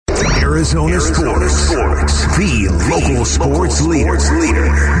Arizona Sports. The local sports leader.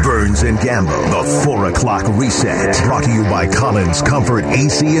 Burns and Gambo. The 4 o'clock reset. Brought to you by Collins Comfort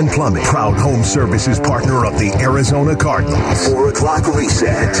AC and Plumbing. Proud home services partner of the Arizona Cardinals. 4 o'clock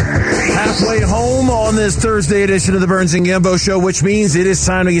reset. Halfway home on this Thursday edition of the Burns and Gambo Show, which means it is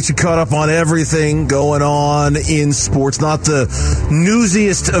time to get you caught up on everything going on in sports. Not the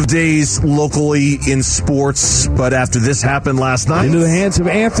newsiest of days locally in sports, but after this happened last night. Into the hands of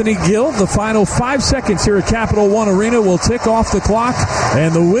Anthony Gill. The final 5 seconds here at Capital One Arena will tick off the clock,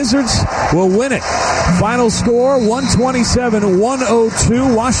 and the Wizards will win it. Final score,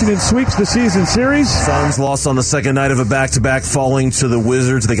 127-102. Washington sweeps the season series. Suns lost on the second night of a back-to-back, falling to the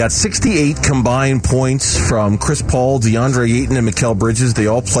Wizards. They got 68 combined points from Chris Paul, DeAndre Ayton, and Mikal Bridges. They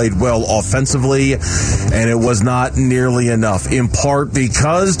all played well offensively, and it was not nearly enough, in part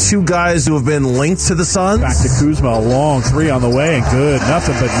because two guys who have been linked to the Suns. Back to Kuzma, a long three on the way, and good.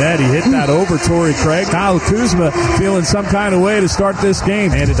 Nothing but net. He hit that over Torrey Craig. Kyle Kuzma feeling some kind of way to start this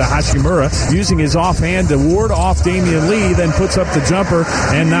game. Handed to Hachimura, using his offhand to ward off Damian Lee, then puts up the jumper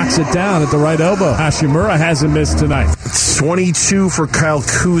and knocks it down at the right elbow. Hachimura hasn't missed tonight. 22 for Kyle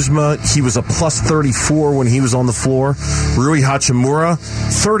Kuzma. He was a plus 34 when he was on the floor. Rui Hachimura,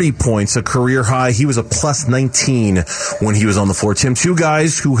 30 points, a career high. He was a plus 19 when he was on the floor. Tim, two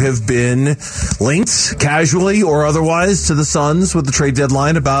guys who have been linked, casually or otherwise, to the Suns with the trade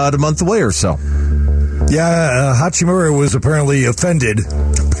deadline about a month away or so. Yeah, Hachimura was apparently offended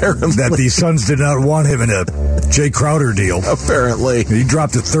that the Suns did not want him in a Jay Crowder deal. Apparently. He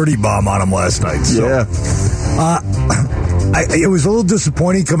dropped a 30 bomb on him last night. So. Yeah. It was a little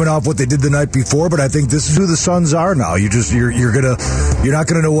disappointing coming off what they did the night before, but I think this is who the Suns are now. You're not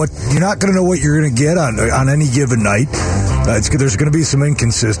gonna know what you're gonna get on any given night. There's going to be some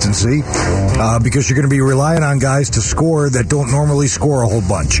inconsistency because you're going to be relying on guys to score that don't normally score a whole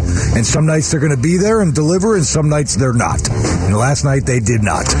bunch. And some nights they're going to be there and deliver, and some nights they're not. And last night they did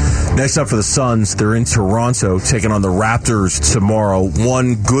not. Next up for the Suns, they're in Toronto taking on the Raptors tomorrow.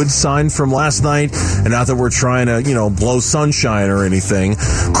 One good sign from last night, and not that we're trying to, blow sunshine or anything.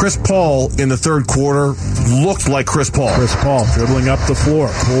 Chris Paul in the third quarter looked like Chris Paul. Chris Paul dribbling up the floor,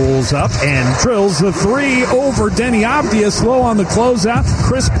 pulls up and drills the three over Denny Abdia. Slow on the closeout.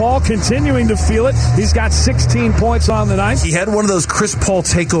 Chris Paul continuing to feel it. He's got 16 points on the night. He had one of those Chris Paul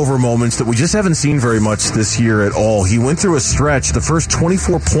takeover moments that we just haven't seen very much this year at all. He went through a stretch. The first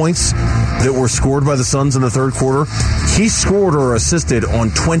 24 points that were scored by the Suns in the third quarter, he scored or assisted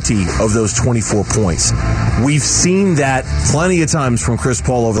on 20 of those 24 points. We've seen that plenty of times from Chris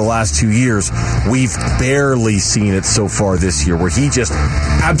Paul over the last 2 years. We've barely seen it so far this year, where he just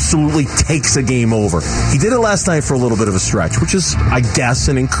absolutely takes a game over. He did it last night for a little bit of a stretch, which is, I guess,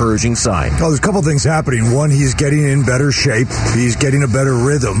 an encouraging sign. Well, there's a couple things happening. One, he's getting in better shape. He's getting a better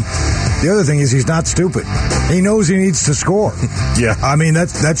rhythm. The other thing is he's not stupid. He knows he needs to score. Yeah. I mean,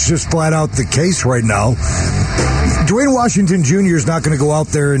 that's just flat out the case right now. Dwayne Washington Jr. is not going to go out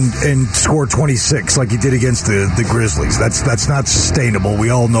there and score 26 like he did against the Grizzlies. That's not sustainable.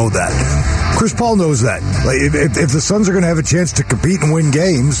 We all know that. Chris Paul knows that. If the Suns are going to have a chance to compete and win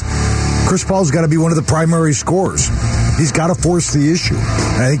games, Chris Paul's got to be one of the primary scorers. He's got to force the issue.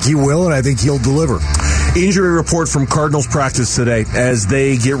 I think he will, and I think he'll deliver. Injury report from Cardinals practice today as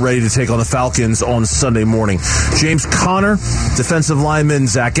they get ready to take on the Falcons on Sunday morning. James Conner, defensive lineman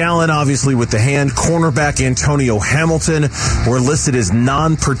Zach Allen, obviously with the hand. Cornerback Antonio Hamilton were listed as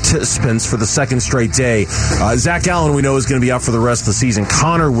non-participants for the second straight day. Zach Allen, we know, is going to be out for the rest of the season.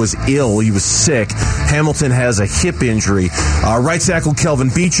 Conner was ill. He was sick. Hamilton has a hip injury. Right tackle Kelvin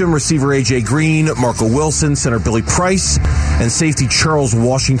Beachum, receiver A.J. Green, Marco Wilson, center Billy Price, and safety Charles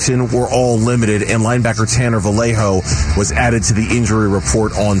Washington were all limited, and linebacker Tanner Vallejo was added to the injury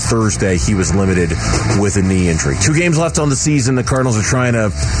report on Thursday. He was limited with a knee injury. 2 games left on the season. The Cardinals are trying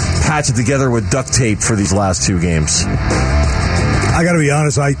to patch it together with duct tape for these last 2 games. I got to be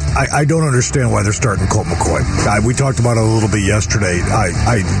honest, I don't understand why they're starting Colt McCoy. We talked about it a little bit yesterday.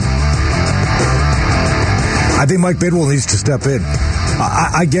 I think Mike Bidwell needs to step in.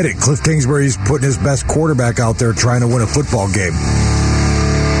 I get it. Cliff Kingsbury's putting his best quarterback out there trying to win a football game.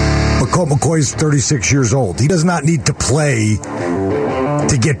 But Colt McCoy's 36 years old. He does not need to play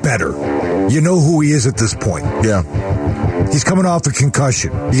to get better. You know who he is at this point. Yeah. He's coming off a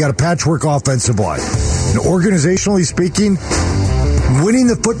concussion. You got a patchwork offensive line. And organizationally speaking, winning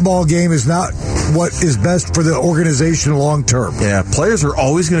the football game is not what is best for the organization long term. Yeah, players are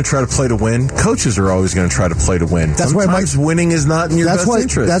always going to try to play to win. Coaches are always going to try to play to win. Sometimes winning is not in your best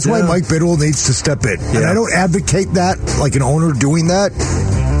interest. That's why Mike Bidwell needs to step in. Yeah. And I don't advocate that, like an owner doing that.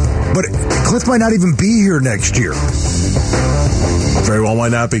 But Cliff might not even be here next year. Very well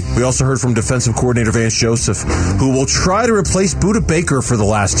might not be. We also heard from defensive coordinator Vance Joseph, who will try to replace Budda Baker for the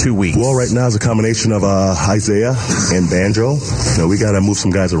last 2 weeks. Well, right now it's a combination of Isaiah and Banjo. We got to move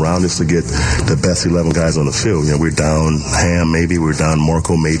some guys around just to get the best 11 guys on the field. We're down Ham, maybe. We're down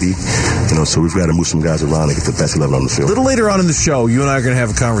Marco, maybe. So we've got to move some guys around and get the best 11 on the field. A little later on in the show, you and I are going to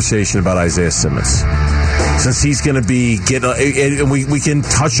have a conversation about Isaiah Simmons. Since he's going to be and we can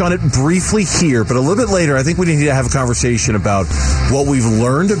touch on it briefly here, but a little bit later, I think we need to have a conversation about what we've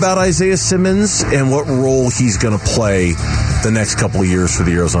learned about Isaiah Simmons and what role he's going to play the next couple of years for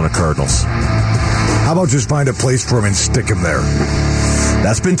the Arizona Cardinals. How about just find a place for him and stick him there?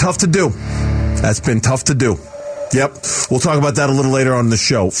 That's been tough to do. Yep. We'll talk about that a little later on in the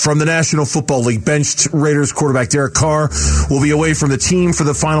show. From the National Football League, benched Raiders quarterback Derek Carr will be away from the team for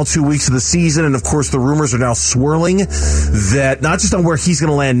the final 2 weeks of the season. And, of course, the rumors are now swirling that not just on where he's going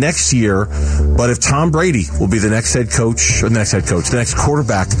to land next year, but if Tom Brady will be the next the next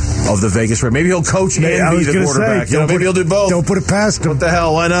quarterback of the Vegas Raiders. Maybe he'll coach and be the quarterback. Maybe he'll do both. Don't put it past him. What the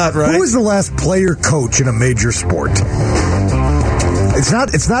hell? Why not, right? Who was the last player coach in a major sport? It's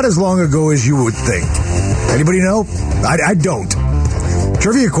not as long ago as you would think. Anybody know? I don't.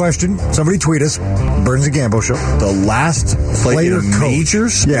 Trivia question. Somebody tweet us. Burns and Gambo Show. The last player in major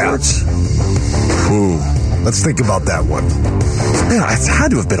sports? Yeah. Ooh. Let's think about that one. Man, it's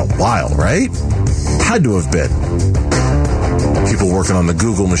had to have been a while, right? Had to have been. People working on the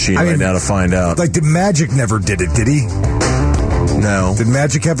Google machine right now to find out. Like, the Magic never did it, did he? No. Did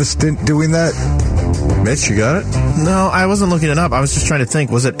Magic have a stint doing that? Mitch, you got it? No, I wasn't looking it up. I was just trying to think.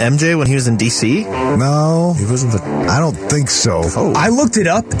 Was it MJ when he was in D.C.? No. He wasn't I don't think so. Oh. I looked it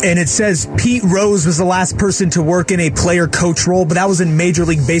up, and it says Pete Rose was the last person to work in a player-coach role, but that was in Major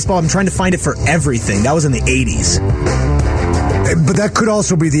League Baseball. I'm trying to find it for everything. That was in the 80s. But that could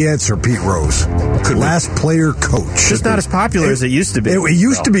also be the answer, Pete Rose. Last player coach. Just not as popular as it used to be. It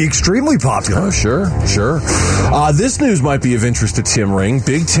used to be extremely popular. Oh, sure. This news might be of interest to Tim Ring.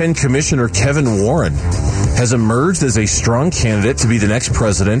 Big Ten Commissioner Kevin Warren has emerged as a strong candidate to be the next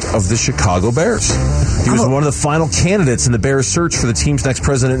president of the Chicago Bears. He was one of the final candidates in the Bears search for the team's next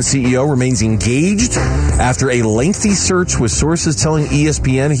president and CEO, remains engaged after a lengthy search with sources telling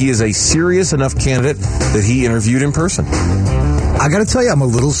ESPN he is a serious enough candidate that he interviewed in person. I got to tell you, I'm a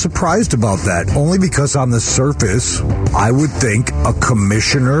little surprised about that, only because on the surface, I would think a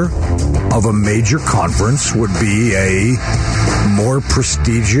commissioner of a major conference would be a more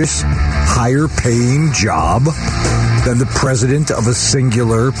prestigious, higher-paying job than the president of a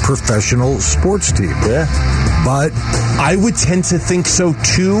singular professional sports team. Yeah. But I would tend to think so,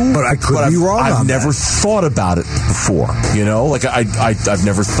 too. But I could be wrong on that. I've never thought about it before, I've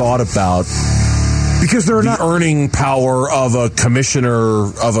never thought about... Because they're the earning power of a commissioner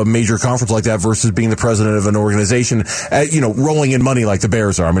of a major conference like that versus being the president of an organization, rolling in money like the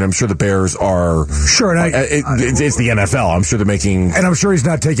Bears are. I mean, I'm sure the Bears are. Sure, and it's the NFL. I'm sure they're making. And I'm sure he's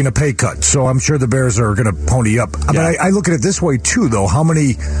not taking a pay cut, so I'm sure the Bears are going to pony up. Yeah. But I look at it this way too, though. How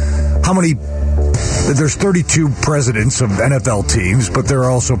many? There's 32 presidents of NFL teams, but there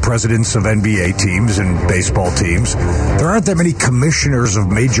are also presidents of NBA teams and baseball teams. There aren't that many commissioners of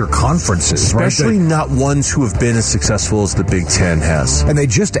major conferences. Especially not ones who have been as successful as the Big Ten has. And they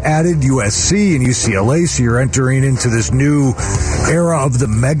just added USC and UCLA, so you're entering into this new era of the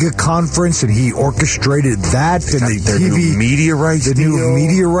mega conference, and he orchestrated that. And the new media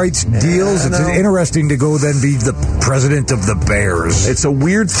rights deals. It's interesting to go then be the president of the Bears. It's a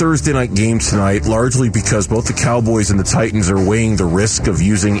weird Thursday night game tonight, largely because both the Cowboys and the Titans are weighing the risk of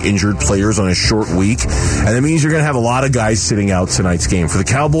using injured players on a short week. And that means you're going to have a lot of guys sitting out tonight's game. For the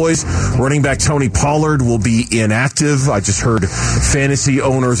Cowboys, running back Tony Pollard will be inactive. I just heard fantasy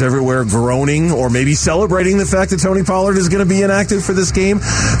owners everywhere groaning or maybe celebrating the fact that Tony Pollard is going to be inactive for this game.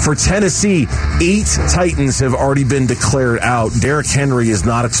 For Tennessee, 8 Titans have already been declared out. Derrick Henry is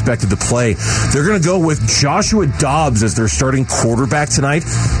not expected to play. They're going to go with Joshua Dobbs as their starting quarterback tonight.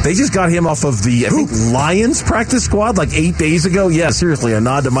 They just got him off of the, Lions practice squad like 8 days ago. Yeah, seriously, a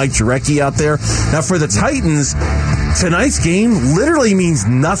nod to Mike Jurecki out there. Now, for the Titans, tonight's game literally means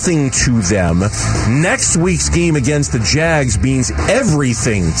nothing to them. Next week's game against the Jags means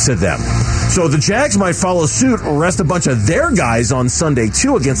everything to them. So the Jags might follow suit, rest a bunch of their guys on Sunday,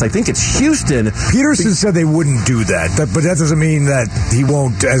 too, against, I think it's Houston. Peterson said they wouldn't do that, but that doesn't mean that he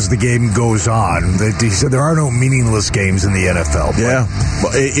won't as the game goes on. He said there are no meaningless games in the NFL. Yeah,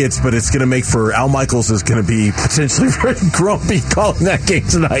 well, it's going to make for Al Michaels is going to be potentially very grumpy calling that game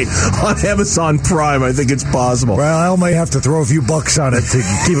tonight on Amazon Prime. I think it's possible. Well, Al may have to throw a few bucks on it to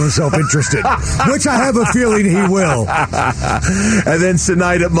keep himself interested, which I have a feeling he will. And then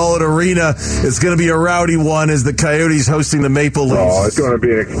tonight at Mullet Arena, it's going to be a rowdy one as the Coyotes hosting the Maple Leafs. Oh, it's going to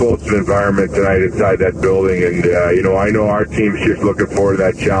be an explosive environment tonight inside that building. And, I know our team's just looking forward to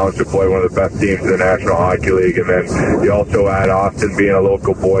that challenge to play one of the best teams in the National Hockey League. And then you also add Austin being a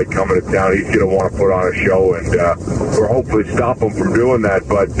local boy coming to town. He's going to want to put on a show. And we're hopefully stop him from doing that.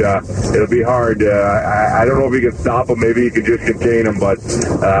 But it'll be hard. I don't know if he can stop him. Maybe he can just contain him. But,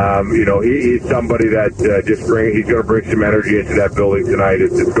 he's somebody that he's going to bring some energy into that building tonight.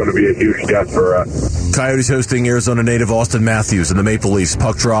 It's going to be a huge test for us. Coyotes hosting Arizona native Austin Matthews and the Maple Leafs.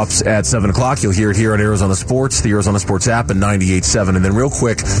 Puck drops at 7 o'clock. You'll hear it here on Arizona Sports, the Arizona Sports app, and 98.7. And then real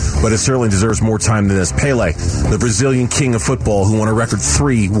quick, but it certainly deserves more time than this, Pele, the Brazilian king of football who won a record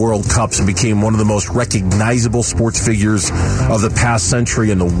 3 World Cups and became one of the most recognizable sports figures of the past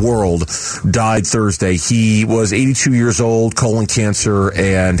century in the world, died Thursday. He was 82 years old, colon cancer,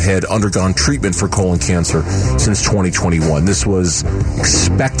 and had undergone treatment for colon cancer since 2021. This was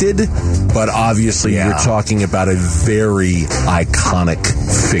expected, but obviously you're talking about a very iconic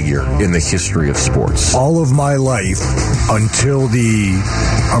figure in the history of sports. All of my life, until the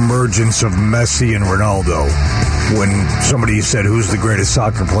emergence of Messi and Ronaldo, when somebody said who's the greatest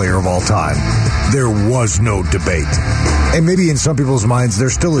soccer player of all time, there was no debate. And maybe in some people's minds there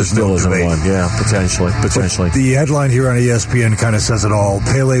still is no debate. One. Yeah, potentially. But the headline here on ESPN kind of says it all.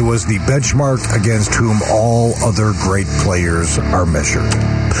 Pele was the benchmark against whom all other great players are measured.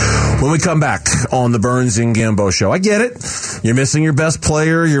 When we come back on the Burns and Gambo show, I get it. You're missing your best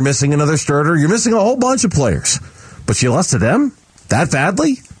player. You're missing another starter. You're missing a whole bunch of players. But you lost to them that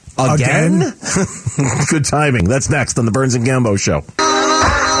badly? Again? Good timing. That's next on the Burns and Gambo show.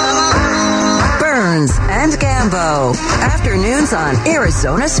 Burns and Gambo. Afternoons on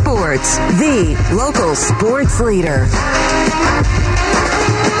Arizona Sports, the local sports leader.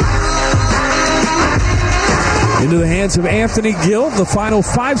 Into the hands of Anthony Gill. The final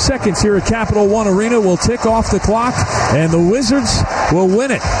 5 seconds here at Capital One Arena will tick off the clock, and the Wizards will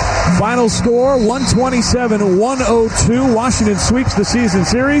win it. Final score, 127-102. Washington sweeps the season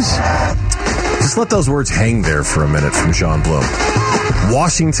series. Just let those words hang there for a minute from John Bloom.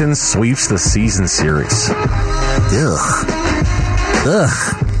 Washington sweeps the season series. Ugh.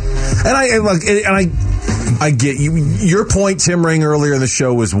 And I get you. Your point, Tim Ring, earlier in the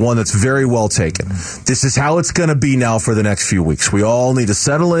show was one that's very well taken. This is how it's going to be now for the next few weeks. We all need to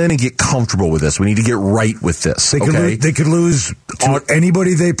settle in and get comfortable with this. We need to get right with this. They could lose to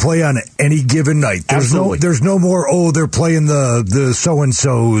anybody they play on any given night. There's no more, they're playing the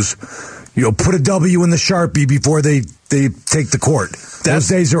so-and-sos. Put a W in the Sharpie before they take the court. Those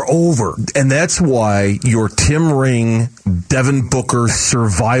days are over. And that's why your Tim Ring, Devin Booker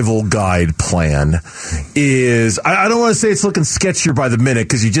survival guide plan is, I don't want to say it's looking sketchier by the minute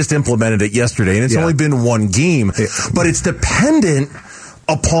because you just implemented it yesterday and it's only been one game, but it's dependent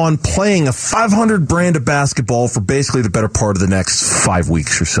upon playing a 500 brand of basketball for basically the better part of the next 5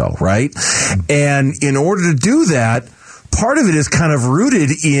 weeks or so, right? And in order to do that, part of it is kind of rooted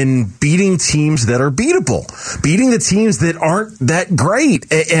in beating teams that are beatable, beating the teams that aren't that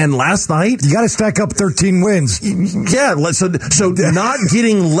great. And last night, you got to stack up 13 wins. Yeah. So not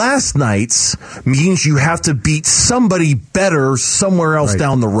getting last night's means you have to beat somebody better somewhere else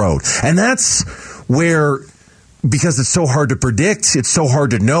down the road. And that's where, because it's so hard to predict, it's so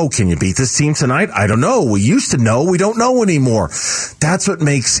hard to know, can you beat this team tonight? I don't know. We used to know. We don't know anymore. That's what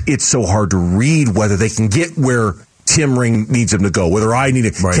makes it so hard to read whether they can get where Tim Ring needs them to go, whether I need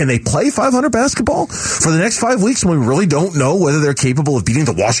it. Right. Can they play 500 basketball for the next 5 weeks when we really don't know whether they're capable of beating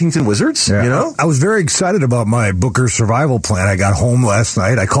the Washington Wizards? Yeah. I was very excited about my Booker survival plan. I got home last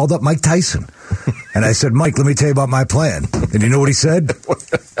night. I called up Mike Tyson. And I said, Mike, let me tell you about my plan. And you know what he said?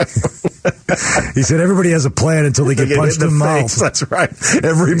 He said, everybody has a plan until they get punched in the mouth. That's right.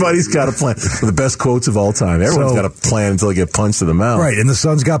 Everybody's got a plan. The best quotes of all time. Everyone's got a plan until they get punched in the mouth. Right. And the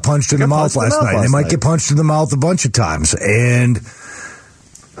Suns got punched in the mouth last night. They might get punched in the mouth a bunch of times. And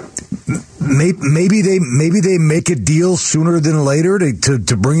maybe they make a deal sooner than later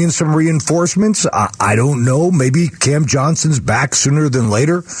to bring in some reinforcements. I don't know. Maybe Cam Johnson's back sooner than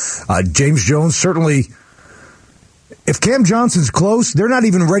later. James Jones certainly. If Cam Johnson's close, they're not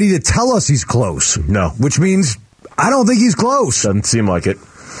even ready to tell us he's close. No. Which means I don't think he's close. Doesn't seem like it.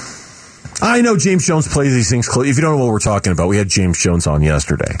 I know James Jones plays these things close. If you don't know what we're talking about, we had James Jones on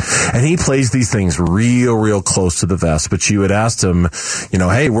yesterday, and he plays these things real close to the vest. But you had asked him,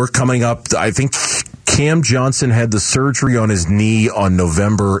 hey, we're coming up. I think Cam Johnson had the surgery on his knee on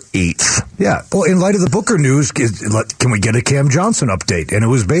November 8th. Yeah. Well, in light of the Booker news, can we get a Cam Johnson update? And it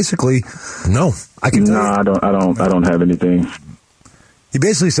was basically no. I don't have anything. He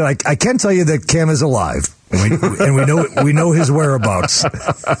basically said, I can tell you that Cam is alive. And we know his whereabouts.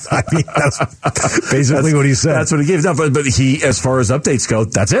 I mean, that's basically what he said. That's what he gave. No, but he, as far as updates go,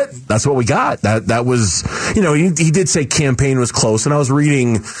 that's it. That's what we got. That was, he did say campaign was close. And I was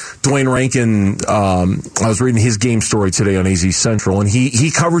reading Dwayne Rankin. I was reading his game story today on AZ Central, and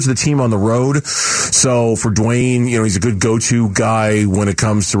he covers the team on the road. So for Dwayne, he's a good go-to guy when it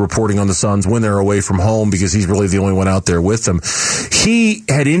comes to reporting on the Suns when they're away from home, because he's really the only one out there with them. He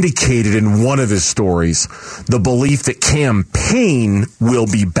had indicated in one of his stories the belief that Cam Payne will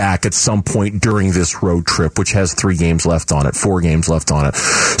be back at some point during this road trip, which has 4 games left on it.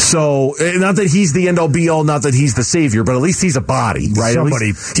 So, not that he's the end-all be-all, not that he's the savior, but at least he's a body, right?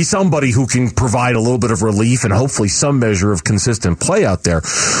 He's somebody who can provide a little bit of relief and hopefully some measure of consistent play out there.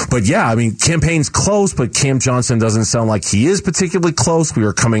 But yeah, I mean, Cam Payne's close, but Cam Johnson doesn't sound like he is particularly close. We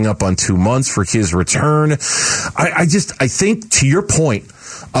are coming up on 2 months for his return. I think, to your point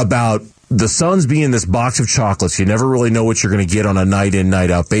about the Suns being this box of chocolates, you never really know what you're going to get on a night-in,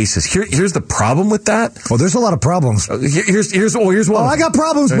 night-out basis. Here's the problem with that. Well, there's a lot of problems. Here's one. I got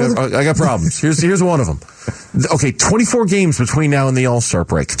problems, brother. I got problems. Here's one of them. Okay, 24 games between now and the All-Star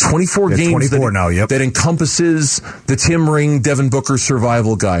break. 24 games 24 now, yep. That encompasses the Tim Ring, Devin Booker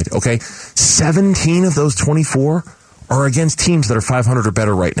survival guide. Okay, 17 of those 24 are against teams that are 500 or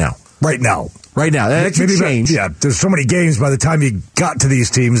better right now. Right now. That could change. There's so many games by the time you got to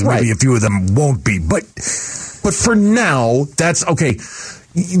these teams, maybe a few of them won't be. But for now, that's okay.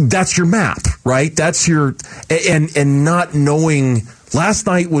 That's your map, right? That's your and not knowing. Last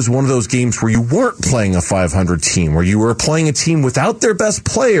night was one of those games where you weren't playing a 500 team, where you were playing a team without their best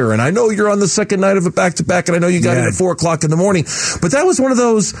player. And I know you're on the second night of a back-to-back, and I know you got it at 4 o'clock in the morning. But that was one of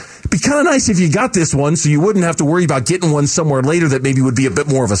those, it'd be kind of nice if you got this one so you wouldn't have to worry about getting one somewhere later that maybe would be a bit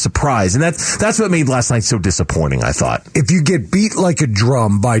more of a surprise. And that's what made last night so disappointing, I thought. If you get beat like a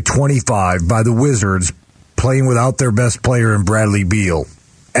drum by 25 by the Wizards playing without their best player in Bradley Beal,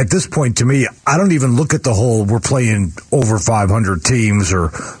 at this point, to me, I don't even look at the whole we're playing over 500 teams,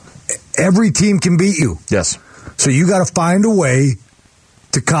 or every team can beat you. Yes. So you got to find a way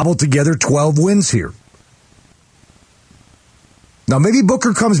to cobble together 12 wins here. Now, maybe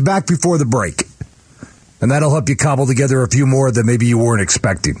Booker comes back before the break, and that'll help you cobble together a few more that maybe you weren't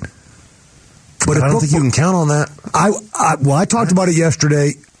expecting. But I don't think you can count on that. I talked about it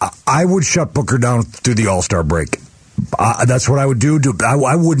yesterday. I would shut Booker down through the All-Star break. That's what I would do.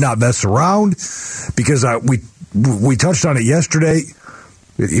 I would not mess around, because we touched on it yesterday.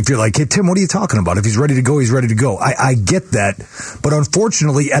 If you're like, hey, Tim, what are you talking about? If he's ready to go, he's ready to go. I get that. But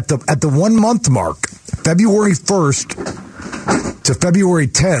unfortunately, at the 1 month mark, February 1st to February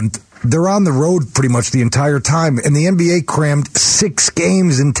 10th, they're on the road pretty much the entire time. And the NBA crammed 6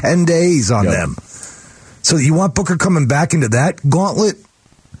 games in 10 days on them. So you want Booker coming back into that gauntlet?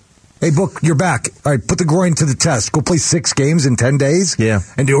 Hey, Book, you're back. All right, put the groin to the test. Go play 6 games in 10 days? Yeah.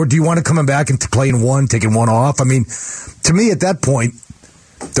 Or do you want to come back and play in 1, taking 1 off? I mean, to me, at that point,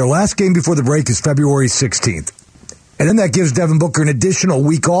 their last game before the break is February 16th. And then that gives Devin Booker an additional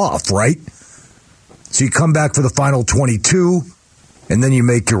week off, right? So you come back for the final 22, and then you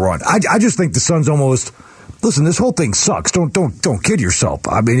make your run. I just think the Suns almost... Listen, this whole thing sucks. Don't kid yourself.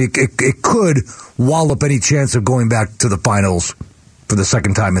 I mean, it could wallop any chance of going back to the finals for the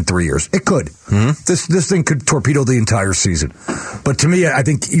second time in 3 years. It could. Mm-hmm. This thing could torpedo the entire season. But to me, I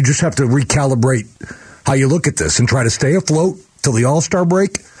think you just have to recalibrate how you look at this and try to stay afloat till the All-Star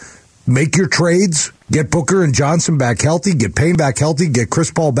break. Make your trades. Get Booker and Johnson back healthy. Get Payne back healthy. Get Chris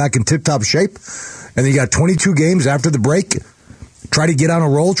Paul back in tip-top shape. And then you got 22 games after the break. Try to get on a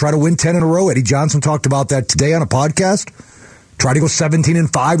roll. Try to win 10 in a row. Eddie Johnson talked about that today on a podcast. Try to go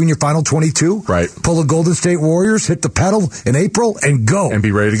 17-5 in your final 22. Right. Pull the Golden State Warriors, hit the pedal in April, and go. And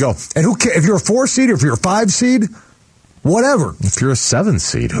be ready to go. And who cares? If you're a 4 seed or if you're a 5 seed, whatever. If you're a 7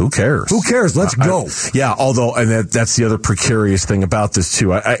 seed, who cares? Who cares? Let's go. Although, and that's the other precarious thing about this,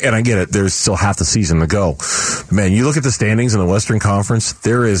 too. And I get it. There's still half the season to go. Man, you look at the standings in the Western Conference,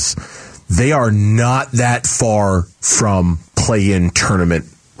 they are not that far from play-in tournament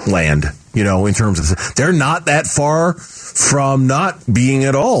land. You know, in terms of, they're not that far from not being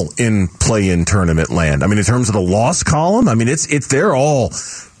at all in play-in tournament land. I mean, in terms of the loss column, I mean, they're all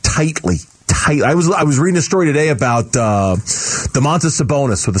tightly tight. I was reading a story today about Domantas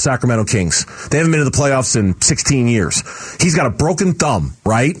Sabonis with the Sacramento Kings. They haven't been to the playoffs in 16 years. He's got a broken thumb,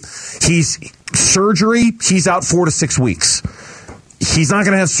 right? He's out 4 to 6 weeks. He's not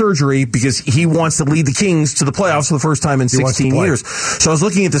going to have surgery because he wants to lead the Kings to the playoffs for the first time in 16 years. So I was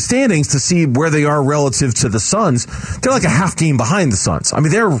looking at the standings to see where they are relative to the Suns. They're like a half game behind the Suns. I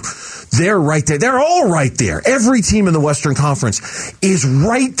mean, they're right there. They're all right there. Every team in the Western Conference is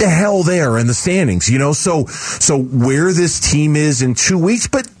right the hell there in the standings, you know? So where this team is in 2 weeks,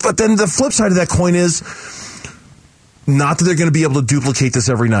 but then the flip side of that coin is not that they're going to be able to duplicate this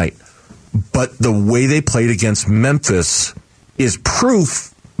every night, but the way they played against Memphis is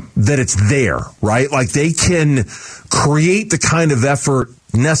proof that it's there, right? Like they can create the kind of effort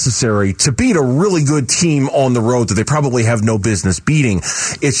necessary to beat a really good team on the road that they probably have no business beating.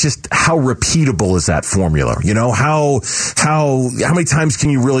 It's just how repeatable is that formula? You know, how many times can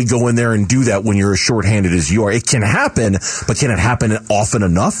you really go in there and do that when you're as shorthanded as you are? It can happen, but can it happen often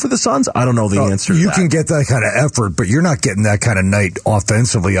enough for the Suns? I don't know the answer to that. You can get that kind of effort, but you're not getting that kind of night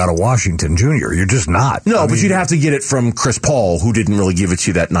offensively out of Washington Jr. You're just not. No, but you'd have to get it from Chris Paul, who didn't really give it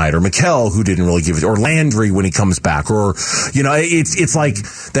to you that night, or Mikal, who didn't really give it, or Landry when he comes back, or, you know, it's like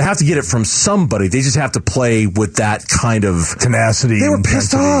they have to get it from somebody. They just have to play with that kind of tenacity. They were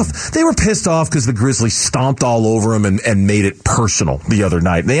pissed off. They were pissed off because the Grizzlies stomped all over them and made it personal the other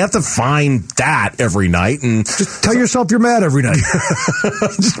night. They have to find that every night and just tell yourself you're mad every night.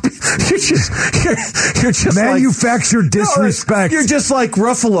 You're just manufacture disrespect. You're just like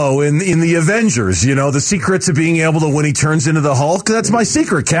Ruffalo in the Avengers. You know, the secrets of being able to, when he turns into the Hulk. That's my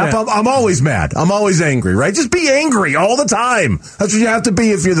secret, Cap. Yeah. I'm always mad. I'm always angry. Right? Just be angry all the time. That's what you have to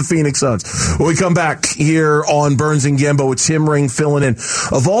be if you're the Phoenix Suns. When we come back here on Burns and Gambo with Tim Ring filling in,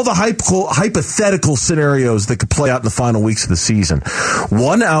 of all the hypothetical scenarios that could play out in the final weeks of the season,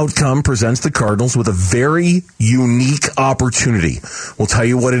 one outcome presents the Cardinals with a very unique opportunity. We'll tell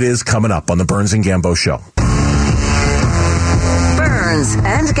you what it is coming up on the Burns and Gambo Show. Burns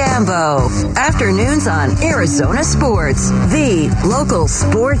and Gambo. Afternoons on Arizona Sports, the local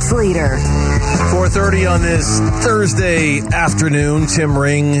sports leader. 4:30 on this Thursday afternoon. Tim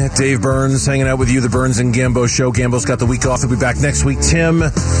Ring, Dave Burns hanging out with you, the Burns and Gambo Show. Gambo's got the week off. He'll be back next week. Tim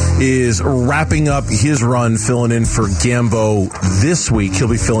is wrapping up his run, filling in for Gambo this week. He'll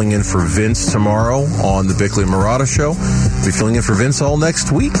be filling in for Vince tomorrow on the Bickley and Murata Show. He'll be filling in for Vince all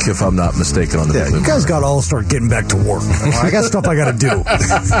next week, if I'm not mistaken. On the Bickley. You guys got to all start getting back to work. I got stuff I got to do.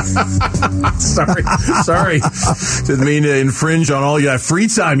 Sorry. Didn't mean to infringe on all your free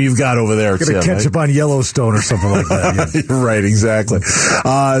time you've got over there, Tim. Gonna catch up on Yellowstone or something like that. Yeah. Right, exactly.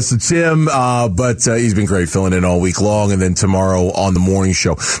 So Tim, but he's been great filling in all week long, and then tomorrow on the morning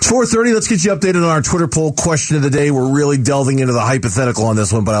show. It's 4:30. Let's get you updated on our Twitter poll question of the day. We're really delving into the hypothetical on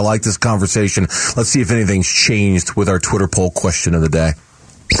this one, but I like this conversation. Let's see if anything's changed with our Twitter poll question of the day.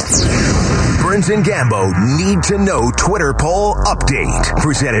 Burns and Gambo need to know Twitter poll update.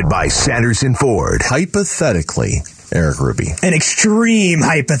 Presented by Sanderson Ford. Hypothetically, Eric Ruby. An extreme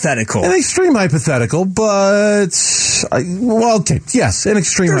hypothetical. An extreme hypothetical, but okay, yes, an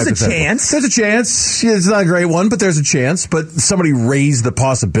extreme hypothetical. There's a chance. Yeah, it's not a great one, but there's a chance. But somebody raised the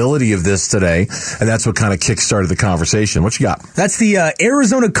possibility of this today, and that's what kind of kickstarted the conversation. What you got? That's the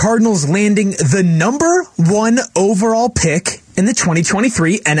Arizona Cardinals landing the number 1 overall pick in the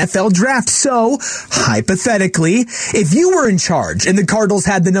 2023 NFL Draft. So, hypothetically, if you were in charge and the Cardinals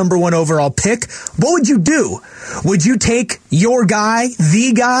had the number 1 overall pick, what would you do? Would you take your guy,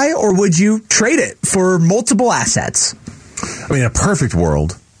 the guy, or would you trade it for multiple assets? I mean, in a perfect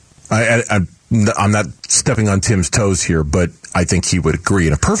world, I'm not stepping on Tim's toes here, but I think he would agree.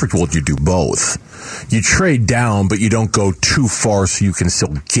 In a perfect world, you do both. You trade down, but you don't go too far so you can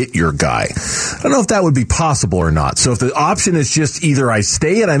still get your guy. I don't know if that would be possible or not. So if the option is just either I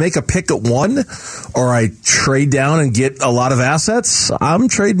stay and I make a pick at 1, or I trade down and get a lot of assets, I'm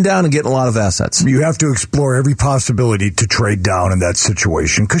trading down and getting a lot of assets. You have to explore every possibility to trade down in that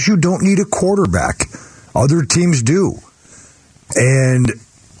situation because you don't need a quarterback. Other teams do. And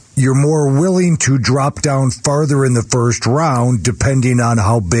you're more willing to drop down farther in the first round depending on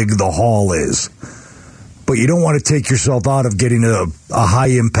how big the haul is. But you don't want to take yourself out of getting a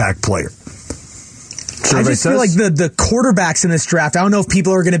high-impact player. I just feel like the quarterbacks in this draft, I don't know if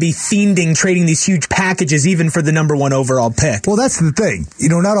people are going to be fiending trading these huge packages even for the number 1 overall pick. Well, that's the thing. You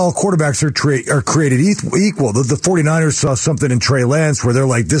know, not all quarterbacks are created equal. The 49ers saw something in Trey Lance where they're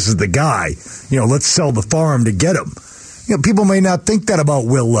like, this is the guy. You know, let's sell the farm to get him. You know, people may not think that about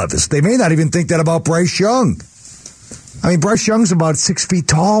Will Levis. They may not even think that about Bryce Young. I mean, Bryce Young's about 6 feet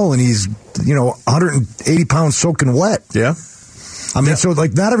tall, and he's, 180 pounds soaking wet. Yeah. I mean, so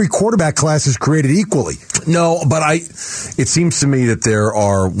like not every quarterback class is created equally. No, but it seems to me that there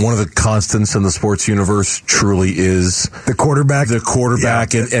are one of the constants in the sports universe truly is the quarterback.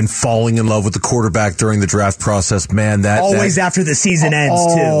 And falling in love with the quarterback during the draft process. Man, always after the season ends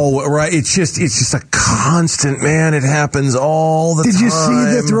too. Oh, right. It's just a constant, man. It happens all the time. Did you see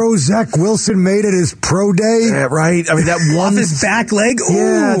the throw Zach Wilson made at his pro day? Yeah, right. I mean, that one off his back leg. Ooh.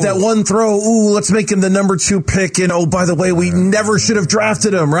 Yeah, that one throw. Ooh, let's make him the number 2 pick. And oh, by the way, we never should have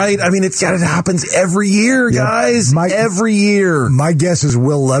drafted him. Right. I mean, it happens every year, guys. Every year. My guess is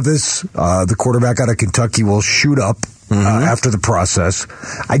Will Levis, the quarterback out of Kentucky, will shoot up after the process.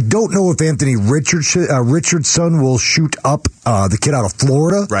 I don't know if Anthony Richardson will shoot up, the kid out of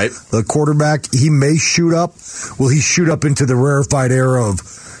Florida. Right. The quarterback, he may shoot up. Will he shoot up into the rarefied era of,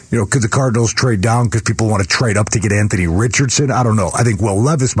 could the Cardinals trade down because people want to trade up to get Anthony Richardson? I don't know. I think Will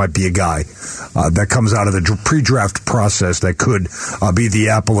Levis might be a guy that comes out of the pre-draft process that could be the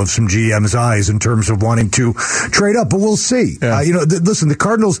apple of some GM's eyes in terms of wanting to trade up. But we'll see. Yeah. Listen, the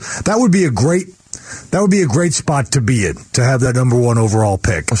Cardinals, that would be a great spot to be in, to have that number 1 overall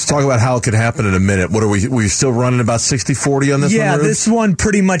pick. Let's talk about how it could happen in a minute. What are we still running about 60-40 on this one? Yeah, this one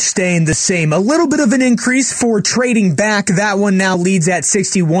pretty much staying the same. A little bit of an increase for trading back. That one now leads at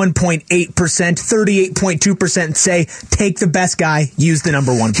 61.8%. 38.2% say take the best guy, use the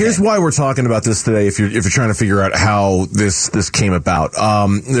number 1 pick. Here's why we're talking about this today, if you're trying to figure out how this came about.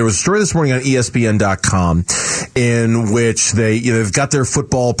 There was a story this morning on ESPN.com in which they've got their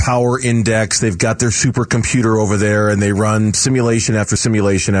football power index, they've got their supercomputer over there, and they run simulation after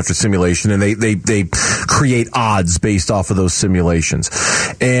simulation after simulation, and they create odds based off of those simulations.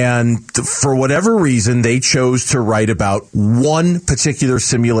 And for whatever reason, they chose to write about one particular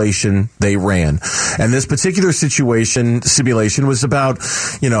simulation they ran. And this particular simulation was about,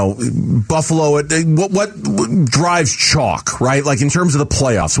 Buffalo. What drives chalk, right? Like in terms of the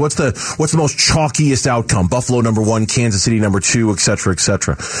playoffs, what's the most chalkiest outcome? Buffalo number 1, Kansas City number 2, et cetera, et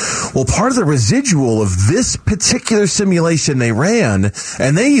cetera. Well, part of the residual of this particular simulation they ran,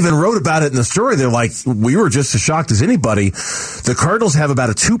 and they even wrote about it in the story. They're like, we were just as shocked as anybody. The Cardinals have about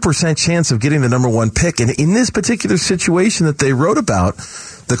a 2% chance of getting the number 1 pick. And in this particular situation that they wrote about,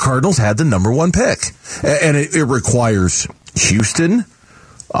 the Cardinals had the number 1 pick. And it requires Houston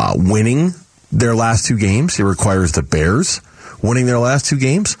winning their last 2 games. It requires the Bears winning their last 2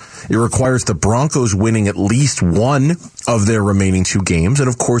 games. It requires the Broncos winning at least one of their remaining 2 games. And,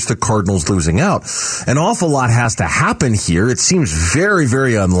 of course, the Cardinals losing out. An awful lot has to happen here. It seems very,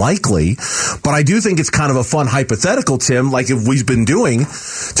 very unlikely. But I do think it's kind of a fun hypothetical, Tim, like if we've been doing,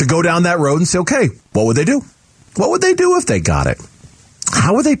 to go down that road and say, okay, what would they do? What would they do if they got it?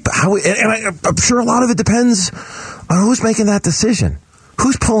 And I'm sure a lot of it depends on who's making that decision.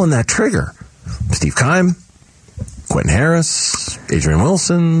 Who's pulling that trigger? Steve Keim? Quentin Harris, Adrian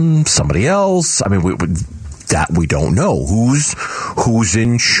Wilson, somebody else. I mean, we don't know who's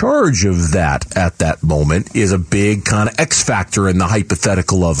in charge of that at that moment is a big kind of X factor in the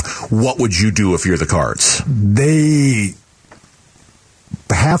hypothetical of what would you do if you're the Cards. They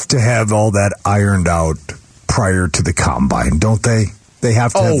have to have all that ironed out prior to the combine, don't they? They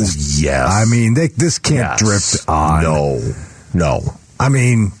have to have this. Yes. I mean, this can't drift on. No. I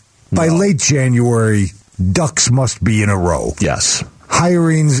mean, by late January, ducks must be in a row. Yes.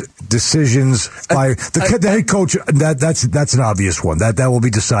 Hirings, decisions by the head coach. That's an obvious one. That will be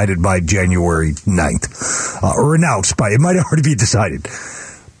decided by January 9th, or announced by. It might already be decided.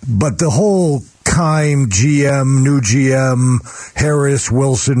 But the whole Keim, GM, new GM, Harris,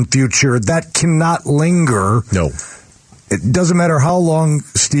 Wilson, future, that cannot linger. No. It doesn't matter how long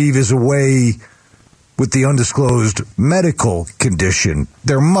Steve is away with the undisclosed medical condition.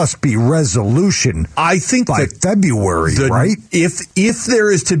 There must be resolution. I think by February, right? If there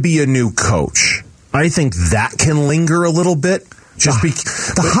is to be a new coach, I think that can linger a little bit.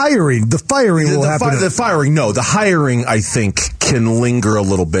 The firing will happen. The hiring, I think, can linger a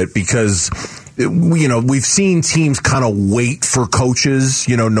little bit because we've seen teams kind of wait for coaches,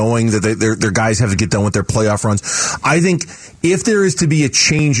 knowing that their guys have to get done with their playoff runs. I think if there is to be a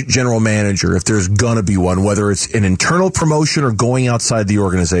change general manager, if there's going to be one, whether it's an internal promotion or going outside the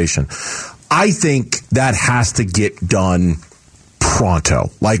organization, I think that has to get done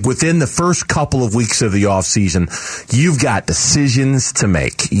pronto. Like within the first couple of weeks of the offseason, you've got decisions to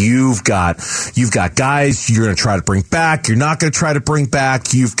make. You've got guys you're going to try to bring back. You're not going to try to bring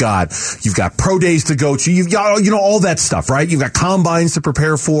back. You've got pro days to go to. You've got all that stuff, right? You've got combines to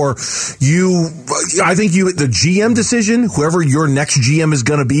prepare for. I think the GM decision, whoever your next GM is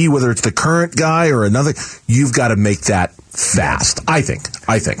going to be, whether it's the current guy or another, you've got to make that fast. I think.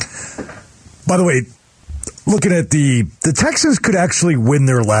 By the way, looking at the Texans could actually win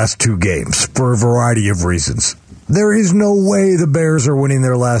their last 2 games for a variety of reasons. There is no way the Bears are winning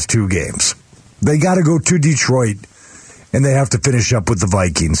their last 2 games. They got to go to Detroit, and they have to finish up with the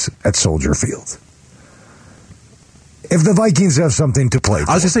Vikings at Soldier Field. If the Vikings have something to play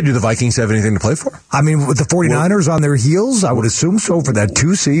for. I was going to say, do the Vikings have anything to play for? I mean, with the 49ers on their heels, I would assume so for that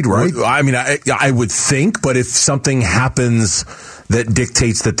 2 seed, right? I mean, I would think, but if something happens that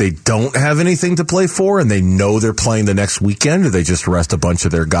dictates that they don't have anything to play for and they know they're playing the next weekend, do they just rest a bunch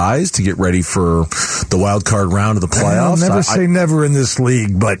of their guys to get ready for the wild card round of the playoffs? I'll never say never in this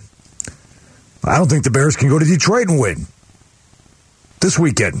league, but I don't think the Bears can go to Detroit and win this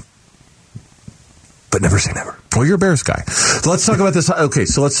weekend. But never say never. Well, you're a Bears guy. So let's talk about this. Okay,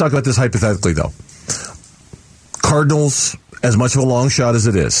 so let's talk about this hypothetically, though. Cardinals, as much of a long shot as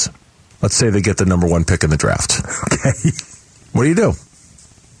it is, let's say they get the number 1 pick in the draft. Okay. What do you do?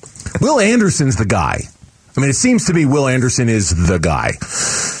 Will Anderson's the guy. I mean, it seems to me Will Anderson is the guy.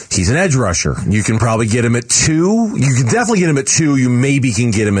 He's an edge rusher. You can probably get him at 2. You can definitely get him at 2. You maybe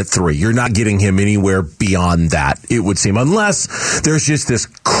can get him at 3. You're not getting him anywhere beyond that, it would seem, unless there's just this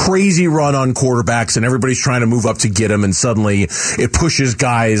crazy run on quarterbacks and everybody's trying to move up to get him, and suddenly it pushes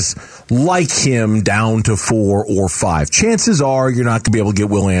guys like him down to 4 or 5. Chances are you're not going to be able to get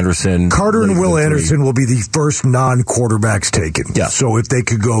Will Anderson. Carter and Will Anderson will be the first non-quarterbacks taken. Yeah. So if they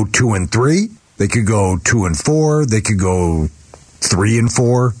could go 2 and 3, they could go 2 and 4, they could go 3 and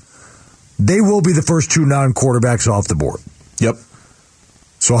 4. They will be the first 2 non-quarterbacks off the board. Yep.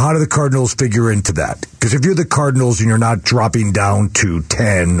 So how do the Cardinals figure into that? Because if you're the Cardinals and you're not dropping down to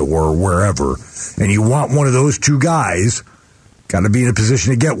 10 or wherever, and you want one of those 2 guys, got to be in a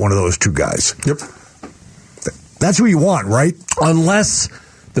position to get one of those 2 guys. Yep. That's what you want, right? Unless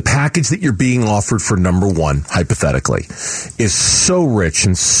the package that you're being offered for number 1, hypothetically, is so rich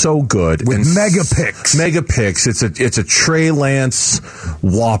and so good. With and mega picks. Mega picks. It's a Trey Lance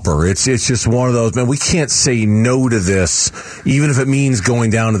whopper. It's just one of those, man, we can't say no to this, even if it means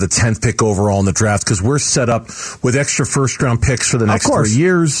going down to the 10th pick overall in the draft, because we're set up with extra first-round picks for the next 3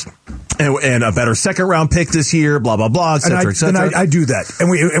 years. And a better second-round pick this year, blah, blah, blah, et cetera, et cetera. And I do that.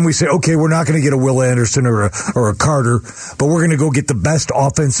 And we say, okay, we're not going to get a Will Anderson or a Carter, but we're going to go get the best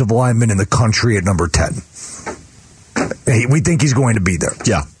offensive lineman in the country at number 10. We think he's going to be there.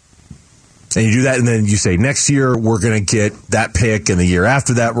 Yeah. And you do that, and then you say, next year, we're going to get that pick, and the year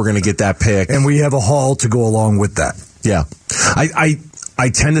after that, we're going to get that pick. And we have a haul to go along with that. Yeah. I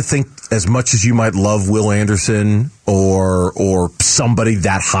tend to think, as much as you might love Will Anderson or somebody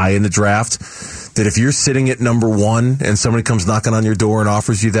that high in the draft, that if you're sitting at number 1 and somebody comes knocking on your door and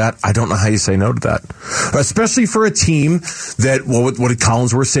offers you that, I don't know how you say no to that. Especially for a team that, what did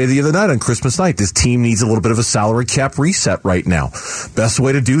Collinsworth say the other night on Christmas night? This team needs a little bit of a salary cap reset right now. Best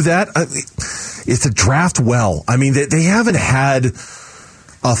way to do that is to draft well. I mean, they haven't had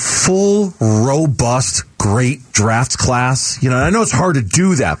a full, robust, great draft class. You know, I know it's hard to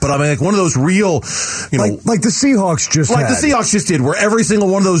do that, but I mean, like one of those real, like the Seahawks just had. The Seahawks just did, where every single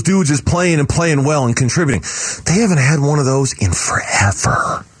one of those dudes is playing and playing well and contributing. They haven't had one of those in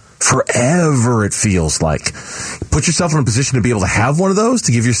forever. Forever, it feels like. Put yourself in a position to be able to have one of those,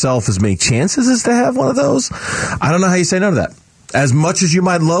 to give yourself as many chances as to have one of those. I don't know how you say no to that. As much as you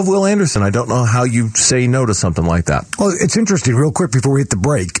might love Will Anderson, I don't know how you say no to something like that. Well, it's interesting, real quick before we hit the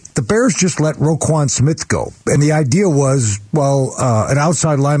break. The Bears just let Roquan Smith go. And the idea was, an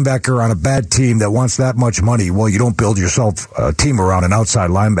outside linebacker on a bad team that wants that much money, well, you don't build yourself a team around an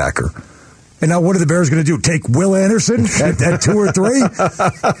outside linebacker. And now what are the Bears going to do? Take Will Anderson at 2 or 3?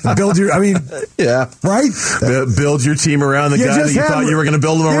 Build your, yeah. Right? Build your team around the guy that you thought you were going to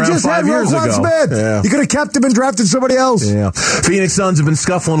build him around 5 years ago. Smith. Yeah. You could have kept him and drafted somebody else. Yeah. Phoenix Suns have been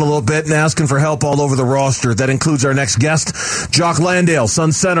scuffling a little bit and asking for help all over the roster. That includes our next guest, Jock Landale,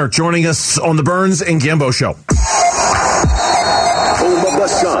 Sun Center, joining us on the Burns and Gambo Show. Home of the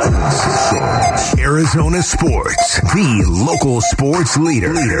Suns. Arizona Sports, the local sports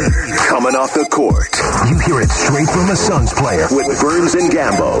leader. Coming off the court, you hear it straight from a Suns player with Burns and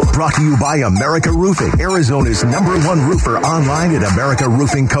Gambo. Brought to you by America Roofing, Arizona's #1 roofer, online at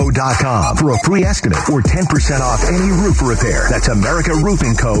AmericaRoofingCo.com for a free estimate or 10% off any roof repair. That's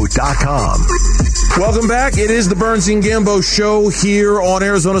AmericaRoofingCo.com. Welcome back. It is the Burns and Gambo Show here on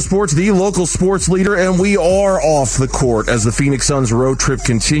Arizona Sports, the local sports leader, and we are off the court as the Phoenix Suns road trip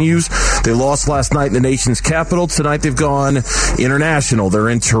continues. They lost last night in the nation's capital. Tonight they've gone international. They're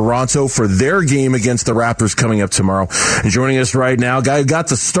in Toronto for their game against the Raptors coming up tomorrow. And joining us right now, guy who got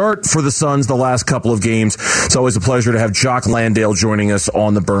the start for the Suns the last couple of games. It's always a pleasure to have Jock Landale joining us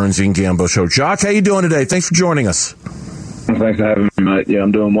on the Burns and Gambo Show. Jock, how you doing today? Thanks for joining us. Thanks for having me, mate. Yeah,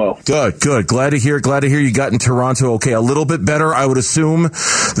 I'm doing well. Good. Glad to hear you got in Toronto. Okay, a little bit better, I would assume,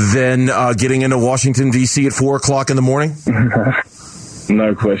 than getting into Washington, D.C. at 4 o'clock in the morning?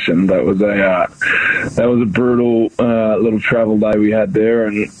 No question. That was a brutal little travel day we had there,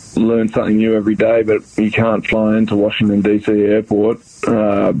 and learned something new every day. But you can't fly into Washington D.C. airport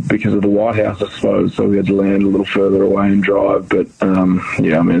because of the White House, I suppose. So we had to land a little further away and drive. But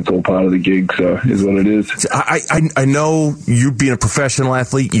it's all part of the gig, so is what it is. I know you being a professional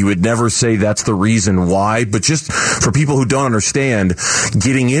athlete, you would never say that's the reason why. But just for people who don't understand,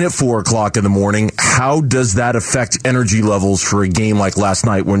 getting in at 4 o'clock in the morning, how does that affect energy levels for a game like last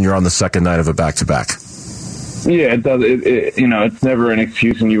night when you're on the second night of a back-to-back? Yeah, it does. It's never an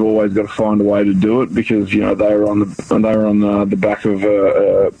excuse, and you've always got to find a way to do it because they were on the back of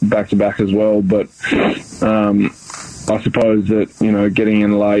back-to-back as well. But I suppose that getting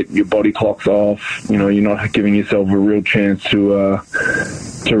in late, your body clock's off. You're not giving yourself a real chance to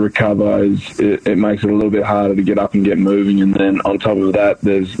recover. It makes it a little bit harder to get up and get moving. And then on top of that,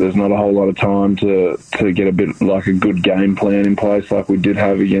 there's not a whole lot of time to get a bit like a good game plan in place like we did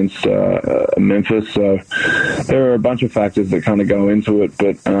have against Memphis. So there are a bunch of factors that kind of go into it,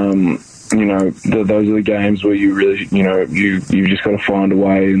 but those are the games where you really, you just got to find a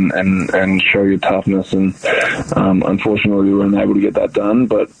way and show your toughness. And unfortunately, we weren't able to get that done.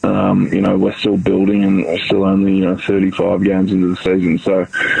 But we're still building, and we're still only 35 games into the season. So I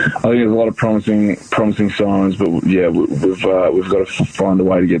think there's a lot of promising signs. But yeah, we've got to find a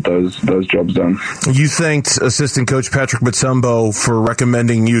way to get those jobs done. You thanked assistant coach Patrick Mutombo for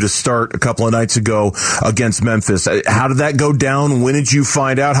recommending you to start a couple of nights ago against Memphis. How did that go down? When did you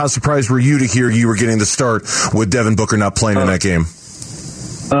find out? How surprised were you to hear you were getting the start with Devin Booker not playing in that game?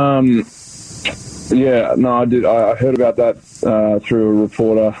 I did. I heard about that through a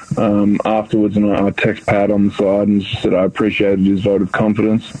reporter afterwards, and I text Pat on the side and just said I appreciated his vote of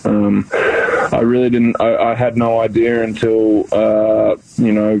confidence. I really didn't. I had no idea until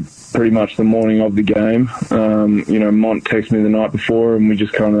pretty much the morning of the game. Mont texted me the night before, and we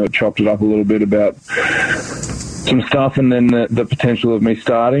just kind of chopped it up a little bit about some stuff, and then the potential of me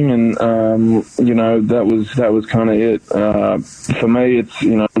starting, and that was kind of it. For me, it's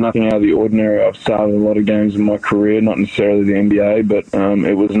nothing out of the ordinary. I've started a lot of games in my career, not necessarily the NBA, but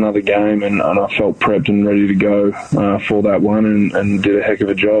it was another game, and I felt prepped and ready to go for that one, and did a heck of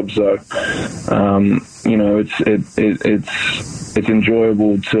a job. So it's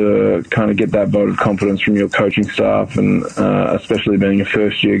enjoyable to kind of get that vote of confidence from your coaching staff, and especially being a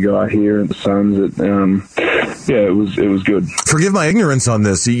first-year guy here at the Suns. It was good. Forgive my ignorance on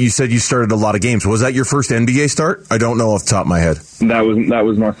this. You said you started a lot of games. Was that your first NBA start? I don't know off the top of my head. That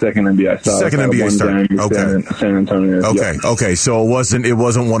was my second NBA start. Second NBA start. Okay. San Antonio. Okay. Yep. Okay. So it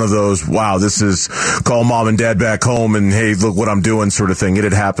wasn't one of those, wow, this is call mom and dad back home and hey, look what I'm doing sort of thing. It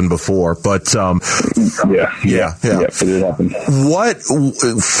had happened before, but yeah, it did happen. What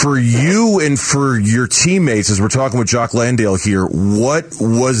for you and for your teammates, as we're talking with Jock Landale here, what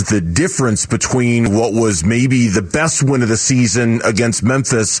was the difference between what was maybe the best win of the season against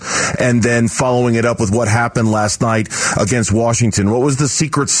Memphis and then following it up with what happened last night against Washington? What was the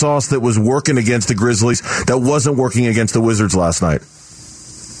secret sauce that was working against the Grizzlies that wasn't working against the Wizards last night?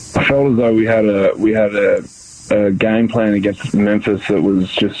 I felt as though we had a game plan against Memphis that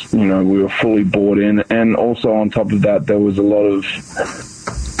was just, we were fully bought in, and also on top of that, there was a lot of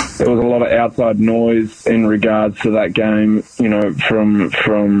outside noise in regards to that game,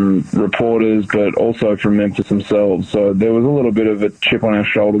 from reporters, but also from Memphis themselves. So there was a little bit of a chip on our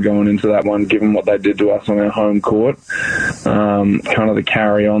shoulder going into that one, given what they did to us on our home court. Kind of the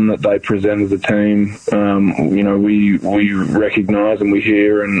carry on that they present as a team, we recognise and we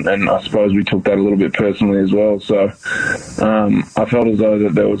hear, and I suppose we took that a little bit personally as well. So I felt as though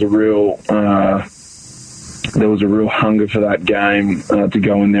that there was a real hunger for that game to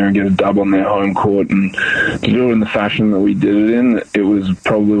go in there and get a dub on their home court, and to do it in the fashion that we did it in. It was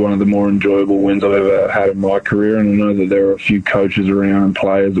probably one of the more enjoyable wins I've ever had in my career, and I know that there were a few coaches around and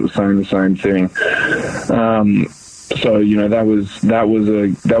players that were saying the same thing. So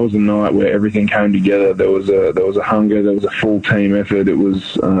that was a night where everything came together. There was a hunger. There was a full team effort. It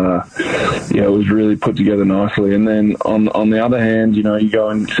was it was really put together nicely. And then on the other hand, you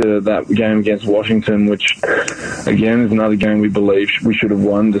go into that game against Washington, which again is another game we believe we should have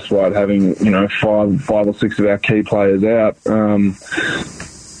won, despite having five or six of our key players out.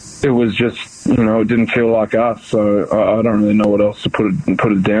 It was just it didn't feel like us. So I don't really know what else to put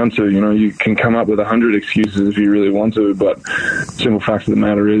it down to. You can come up with 100 excuses if you really want to, but simple fact of the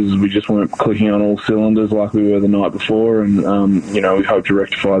matter is we just weren't clicking on all cylinders like we were the night before, and we hope to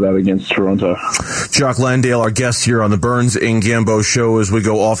rectify that against Toronto. Jock Landale, our guest here on the Burns and Gambo show, as we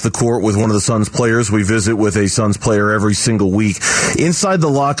go off the court with one of the Suns players. We visit with a Suns player every single week. Inside the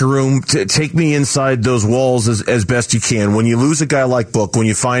locker room, take me inside those walls as best you can. When you lose a guy like Book, when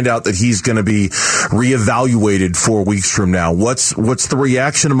you find out that he's going to be reevaluated 4 weeks from now, what's the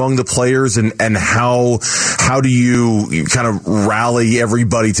reaction among the players, and how do you kind of rally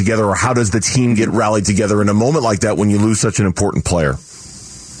everybody together, or how does the team get rallied together in a moment like that when you lose such an important player?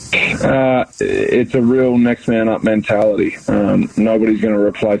 It's a real next man up mentality. Nobody's going to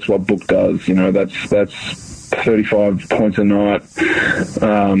replace what Book does. That's 35 points a night.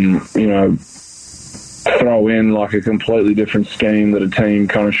 Throw in like a completely different scheme that a team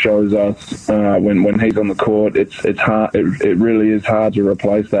kind of shows us when he's on the court. It's hard. It really is hard to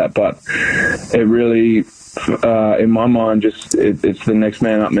replace that, but it really, in my mind, it's the next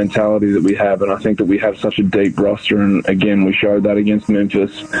man up mentality that we have, and I think that we have such a deep roster, and again, we showed that against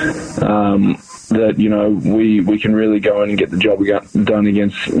Memphis. That we can really go in and get the job done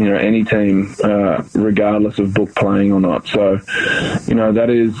against any team, regardless of Book playing or not. So that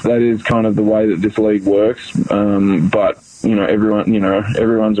is kind of the way that this league works. But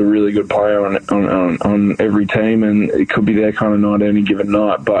everyone's a really good player on every team, and it could be their kind of night any given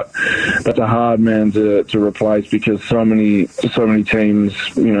night. But that's a hard man to replace, because so many teams,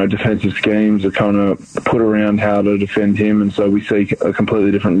 defensive schemes are kind of put around how to defend him, and so we see a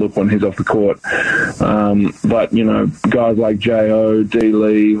completely different look when he's off the court. But guys like J.O., D.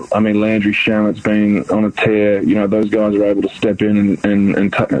 Lee, Landry Shamet's been on a tear. Those guys are able to step in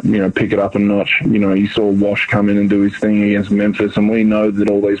and pick it up a notch. You saw Wash come in and do his thing against Memphis, and we know that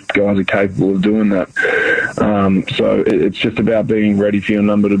all these guys are capable of doing that. So it's just about being ready for your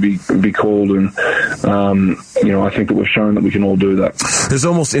number to be called, and I think that we've shown that we can all do that. There's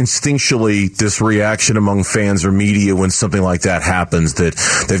almost instinctually this reaction among fans or media when something like that happens, that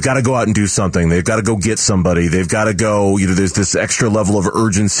they've got to go out and do something. They've got to go get somebody. They've got to go, there's this extra level of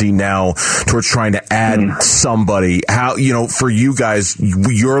urgency now towards trying to add somebody. How, for you guys,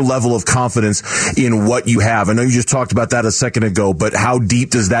 your level of confidence in what you have. I know you just talked about that a second ago, but how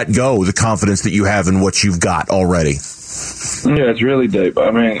deep does that go, the confidence that you have in what you've got already? Yeah, it's really deep.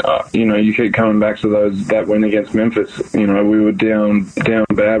 You keep coming back to that win against Memphis. We were down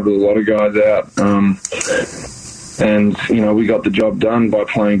bad with a lot of guys out. And, we got the job done by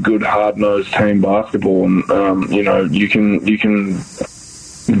playing good, hard-nosed team basketball. And, you can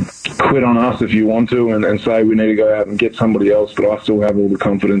quit on us if you want to and say we need to go out and get somebody else, but I still have all the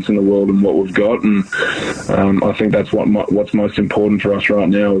confidence in the world in what we've got. And I think that's what's most important for us right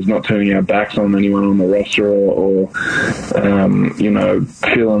now, is not turning our backs on anyone on the roster or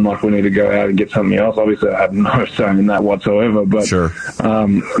feeling like we need to go out and get something else. Obviously, I have no say in that whatsoever, but, sure.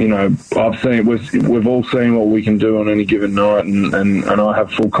 We've all seen what we can do on any given night, and I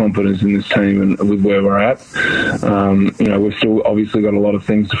have full confidence in this team and with where we're at. We've still obviously got a lot of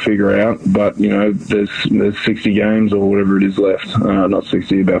things to figure out, but there's 60 games or whatever it is left. Not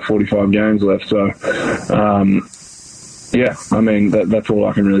 60, about 45 games left. So that's all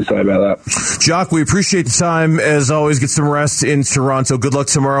I can really say about that. Jock, we appreciate the time. As always, get some rest in Toronto. Good luck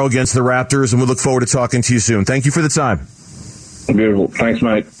tomorrow against the Raptors, and we look forward to talking to you soon. Thank you for the time. Beautiful. Thanks,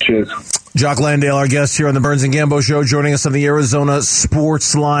 mate. Cheers. Jock Landale, our guest here on the Burns and Gambo show, joining us on the Arizona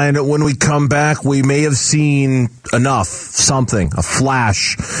Sports Line. When we come back, we may have seen a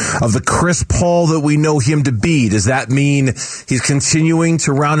flash of the Chris Paul that we know him to be. Does that mean he's continuing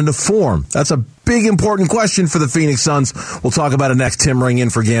to round into form? That's a big, important question for the Phoenix Suns. We'll talk about it next. Tim Ring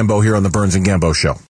in for Gambo here on the Burns and Gambo show.